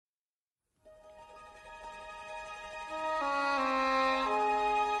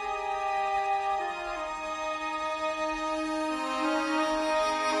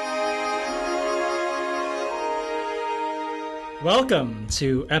Welcome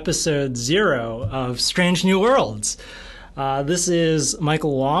to episode 0 of Strange New Worlds. This is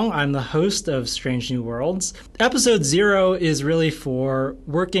Michael Wong. I'm the host of Strange New Worlds. Episode 0 is really for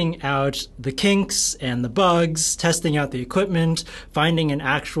working out the kinks and the bugs, testing out the equipment, finding an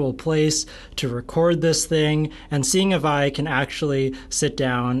actual place to record this thing, and seeing if I can actually sit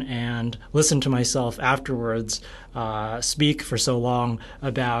down and listen to myself afterwards speak for so long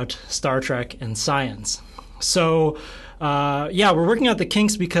about Star Trek and science. So, we're working out the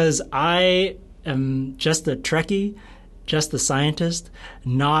kinks because I am just a Trekkie, just a scientist,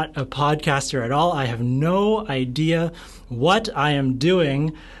 not a podcaster at all. I have no idea what I am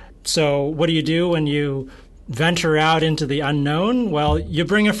doing. So what do you do when you venture out into the unknown? Well, you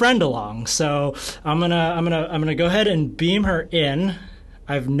bring a friend along. So I'm gonna go ahead and beam her in.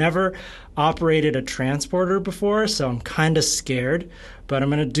 I've never operated a transporter before, so I'm kind of scared, but I'm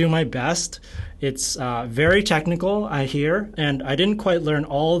going to do my best. It's very technical, I hear, and I didn't quite learn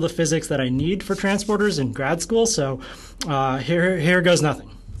all the physics that I need for transporters in grad school, so here goes nothing.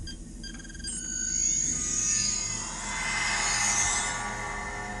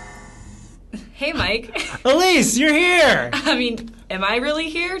 Hey, Mike. Elise, you're here! I mean, am I really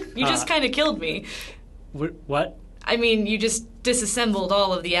here? You just kind of killed me. What? I mean, you just disassembled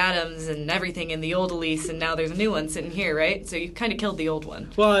all of the atoms and everything in the old Elise, and now there's a new one sitting here, right? So you kind of killed the old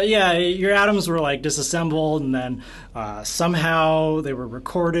one. Well, yeah, your atoms were like disassembled, and then somehow they were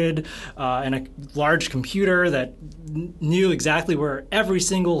recorded in a large computer that knew exactly where every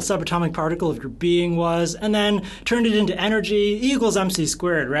single subatomic particle of your being was, and then turned it into energy, E equals mc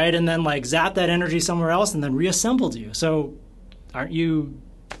squared, right? And then like zapped that energy somewhere else and then reassembled you. So aren't you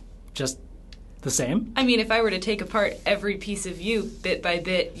just the same? I mean, if I were to take apart every piece of you bit by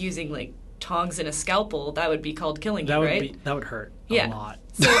bit using like tongs and a scalpel, that would be called killing you, right? That would hurt a lot.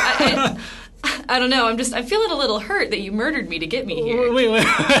 So I don't know. I'm feeling a little hurt that you murdered me to get me here. Wait.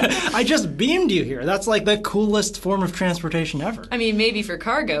 I just beamed you here. That's like the coolest form of transportation ever. I mean, maybe for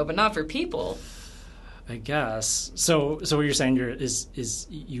cargo, but not for people. I guess. So what you're saying is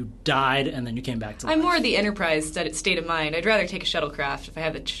you died and then you came back to life. I'm more the Enterprise state of mind. I'd rather take a shuttlecraft if I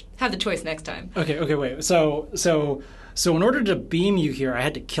have the choice next time. Okay, wait. So in order to beam you here, I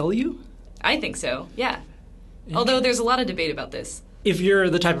had to kill you? I think so, yeah. Although there's a lot of debate about this. If you're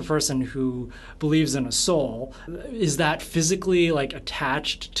the type of person who believes in a soul, is that physically like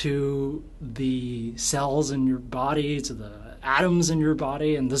attached to the cells in your body, to the atoms in your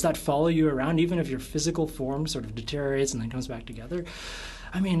body, and does that follow you around even if your physical form sort of deteriorates and then comes back together?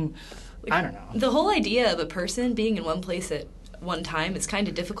 I mean, I don't know. The whole idea of a person being in one place at one time is kind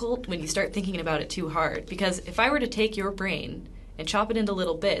of difficult when you start thinking about it too hard, because if I were to take your brain and chop it into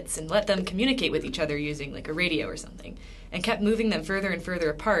little bits and let them communicate with each other using like a radio or something, and kept moving them further and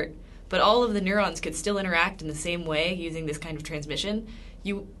further apart, but all of the neurons could still interact in the same way using this kind of transmission,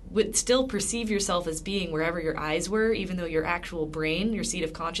 you would still perceive yourself as being wherever your eyes were, even though your actual brain, your seat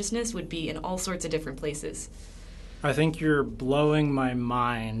of consciousness, would be in all sorts of different places. I think you're blowing my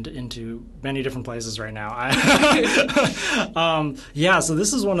mind into many different places right now. So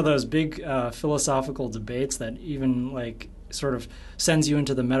this is one of those big philosophical debates that even like sort of sends you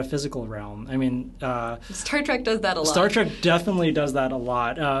into the metaphysical realm. I mean, Star Trek does that a lot. Star Trek definitely does that a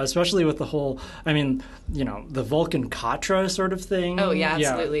lot, especially with the whole, the Vulcan Katra sort of thing. Oh, yeah,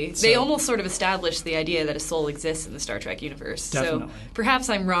 absolutely. Yeah, they almost sort of established the idea that a soul exists in the Star Trek universe. Definitely. So perhaps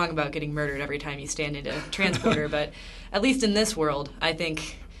I'm wrong about getting murdered every time you stand into a transporter, but at least in this world, I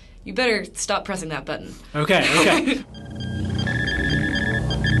think you better stop pressing that button. Okay.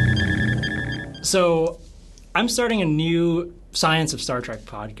 So I'm starting a new Science of Star Trek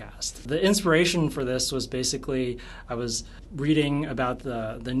podcast. The inspiration for this was basically I was reading about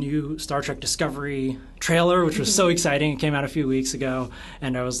the new Star Trek Discovery trailer, which was so exciting. It came out a few weeks ago,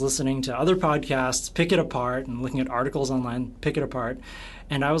 and I was listening to other podcasts pick it apart and looking at articles online pick it apart.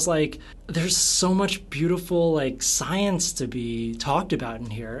 And I was like, there's so much beautiful like science to be talked about in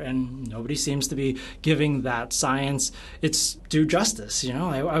here, and nobody seems to be giving that science its due justice.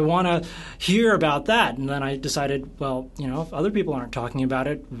 I want to hear about that. And then I decided, well, if other people aren't talking about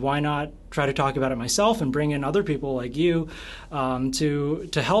it, why not try to talk about it myself and bring in other people like you to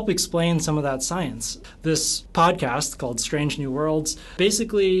help explain some of that science. This podcast called Strange New Worlds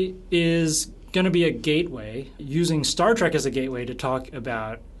basically is going to be a gateway, using Star Trek as a gateway to talk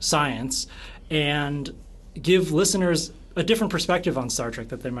about science and give listeners a different perspective on Star Trek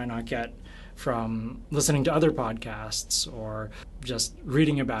that they might not get from listening to other podcasts or just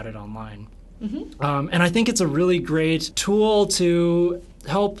reading about it online. Mm-hmm. And I think it's a really great tool to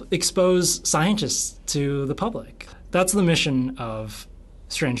help expose scientists to the public. That's the mission of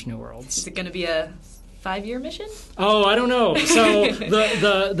Strange New Worlds. Is it going to be a 5-year mission? Oh, I don't know. So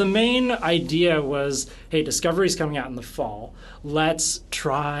the main idea was, hey, Discovery's coming out in the fall. Let's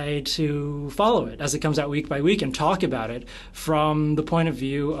try to follow it as it comes out week by week and talk about it from the point of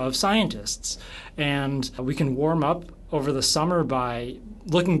view of scientists. And we can warm up over the summer by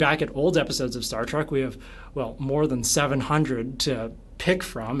looking back at old episodes of Star Trek. We have, well, more than 700 to pick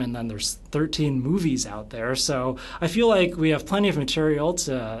from, and then there's 13 movies out there. So I feel like we have plenty of material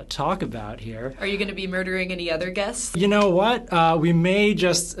to talk about here. Are you going to be murdering any other guests? You know what? We may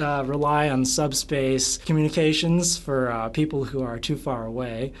just rely on subspace communications for people who are too far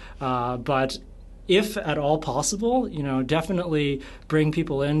away. But if at all possible, definitely bring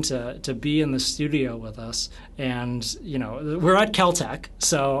people in to be in the studio with us. And, we're at Caltech,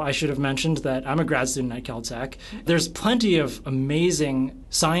 so I should have mentioned that I'm a grad student at Caltech. There's plenty of amazing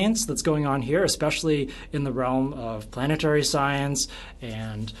science that's going on here, especially in the realm of planetary science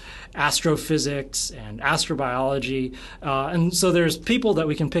and astrophysics and astrobiology. And so there's people that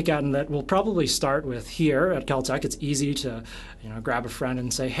we can pick out and that we'll probably start with here at Caltech. It's easy to grab a friend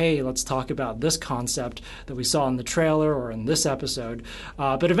and say, hey, let's talk about this concept that we saw in the trailer or in this episode.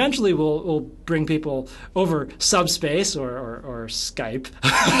 But eventually we'll bring people over subspace or Skype.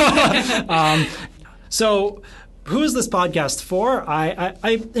 So who is this podcast for?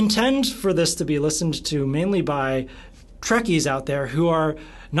 I intend for this to be listened to mainly by Trekkies out there who are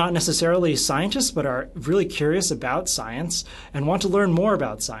not necessarily scientists, but are really curious about science and want to learn more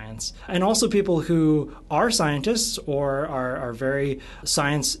about science. And also people who are scientists or are very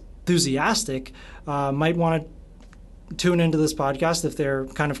science enthusiastic might want to tune into this podcast if they're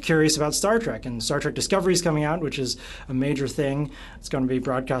kind of curious about Star Trek. And Star Trek Discovery is coming out, which is a major thing. It's going to be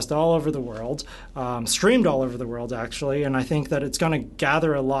broadcast all over the world, streamed all over the world, actually. And I think that it's going to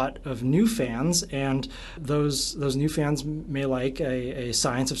gather a lot of new fans, and those new fans may like a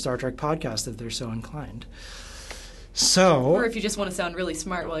Science of Star Trek podcast if they're so inclined. Or if you just want to sound really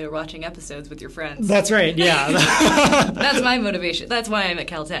smart while you're watching episodes with your friends. That's right, yeah. That's my motivation. That's why I'm at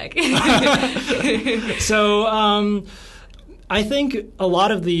Caltech. So I think a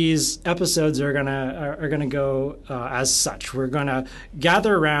lot of these episodes are gonna go as such. We're gonna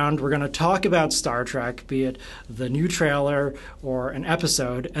gather around. We're gonna talk about Star Trek, be it the new trailer or an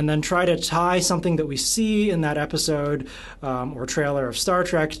episode, and then try to tie something that we see in that episode or trailer of Star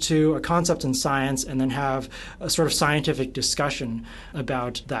Trek to a concept in science, and then have a sort of scientific discussion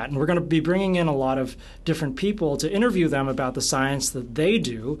about that. And we're going to be bringing in a lot of different people to interview them about the science that they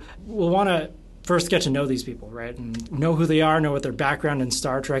do. We'll want to first get to know these people, right, and know who they are, know what their background in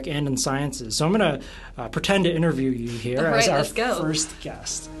Star Trek and in science is. So I'm going to pretend to interview you here as our first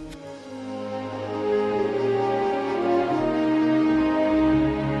guest.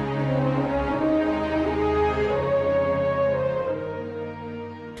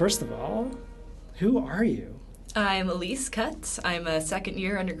 First of all, who are you? I'm Elise Cutts. I'm a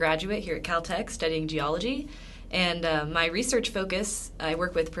second-year undergraduate here at Caltech studying geology. And my research focus, I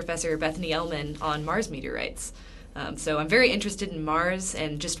work with Professor Bethany Ehlmann on Mars meteorites. So I'm very interested in Mars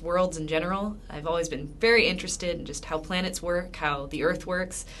and just worlds in general. I've always been very interested in just how planets work, how the Earth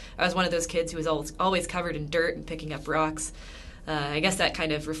works. I was one of those kids who was always covered in dirt and picking up rocks. I guess that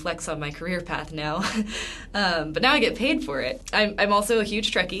kind of reflects on my career path now. But now I get paid for it. I'm also a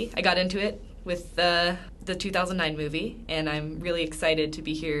huge Trekkie. I got into it with the 2009 movie, and I'm really excited to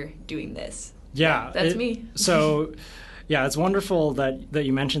be here doing this. Yeah, that's me. So, yeah, it's wonderful that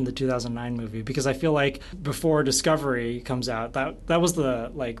you mentioned the 2009 movie, because I feel like before Discovery comes out, that was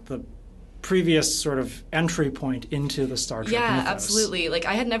the previous sort of entry point into the Star Trek mythos. Absolutely.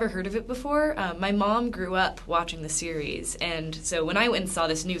 I had never heard of it before. My mom grew up watching the series, and so when I went and saw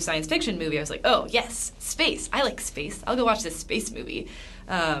this new science fiction movie, I was like, oh, yes, space. I like space. I'll go watch this space movie.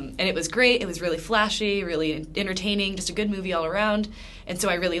 And it was great. It was really flashy, really entertaining, just a good movie all around. And so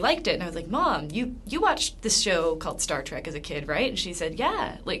I really liked it. And I was like, Mom, you watched this show called Star Trek as a kid, right? And she said,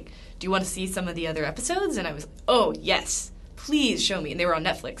 yeah. Do you want to see some of the other episodes? And I was like, oh, yes. Please show me. And they were on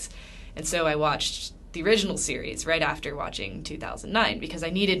Netflix. And so I watched the original series right after watching 2009 because I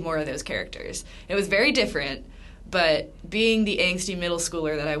needed more of those characters. It was very different. But being the angsty middle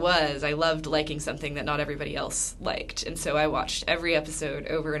schooler that I loved liking something that not everybody else liked. And so I watched every episode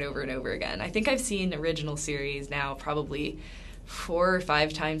over and over and over again. I think I've seen original series now probably 4 or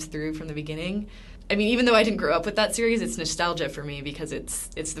 5 times through from the beginning. I mean, even though I didn't grow up with that series, it's nostalgia for me because it's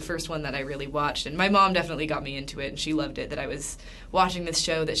the first one that I really watched. And my mom definitely got me into it, and she loved it, that I was watching this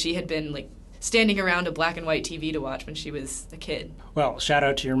show that she had been, standing around a black and white TV to watch when she was a kid. Well, shout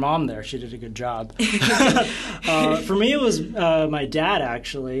out to your mom there. She did a good job. For me, it was my dad,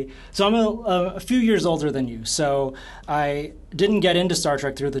 actually. So I'm a few years older than you. So I didn't get into Star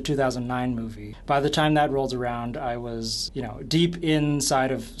Trek through the 2009 movie. By the time that rolled around, I was, deep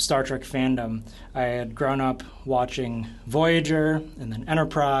inside of Star Trek fandom. I had grown up watching Voyager and then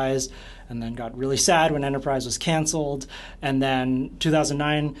Enterprise, and then got really sad when Enterprise was canceled. And then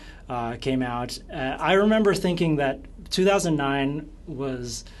 2009 came out. I remember thinking that 2009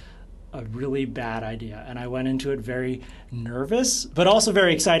 was a really bad idea, and I went into it very nervous, but also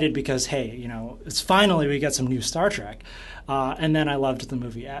very excited because, hey, it's finally we get some new Star Trek. And then I loved the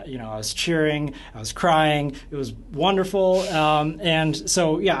movie. I was cheering, I was crying. It was wonderful. And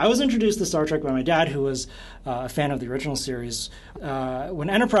so, yeah, I was introduced to Star Trek by my dad, who was a fan of the original series. When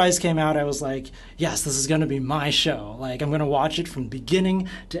Enterprise came out, I was like, yes, this is going to be my show. Like, I'm going to watch it from beginning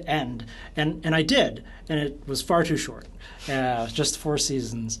to end. And I did, and it was far too short, just 4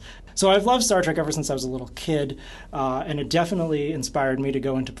 seasons. So I've loved Star Trek ever since I was a little kid, and it definitely inspired me to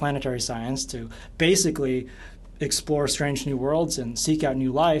go into planetary science to basically explore strange new worlds and seek out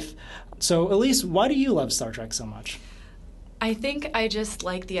new life. So, Elise, why do you love Star Trek so much? I think I just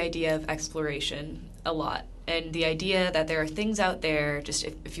like the idea of exploration a lot. And the idea that there are things out there, just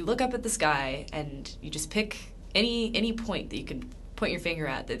if you look up at the sky and you just pick any point that you can point your finger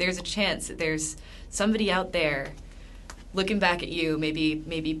at, that there's a chance that there's somebody out there looking back at you,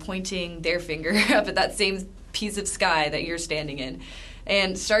 maybe pointing their finger up at that same piece of sky that you're standing in.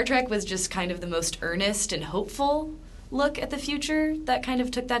 And Star Trek was just kind of the most earnest and hopeful look at the future that kind of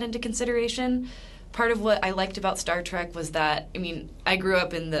took that into consideration. Part of what I liked about Star Trek was that, I grew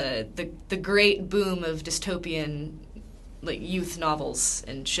up in the great boom of dystopian youth novels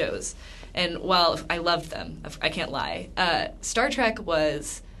and shows. And while I loved them, I can't lie, Star Trek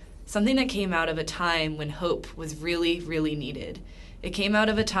was something that came out of a time when hope was really, really needed. It came out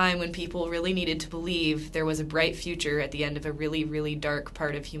of a time when people really needed to believe there was a bright future at the end of a really, really dark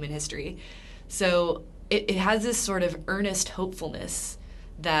part of human history. So it has this sort of earnest hopefulness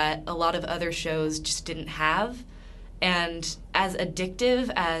that a lot of other shows just didn't have. And as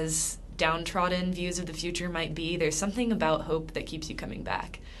addictive as downtrodden views of the future might be, there's something about hope that keeps you coming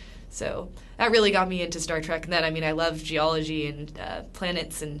back. So that really got me into Star Trek. And then, I love geology and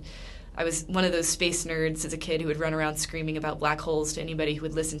planets, and I was one of those space nerds as a kid who would run around screaming about black holes to anybody who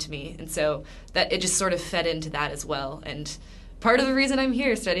would listen to me. And so that it just sort of fed into that as well. And part of the reason I'm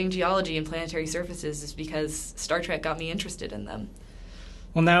here studying geology and planetary surfaces is because Star Trek got me interested in them.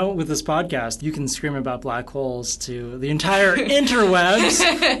 Well, now with this podcast, you can scream about black holes to the entire interwebs.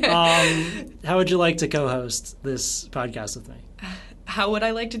 How would you like to co-host this podcast with me? How would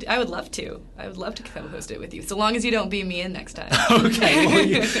I like to do? I would love to. I would love to co-host it with you, so long as you don't beam me in next time.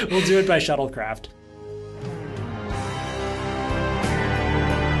 Okay, we'll do it by shuttlecraft.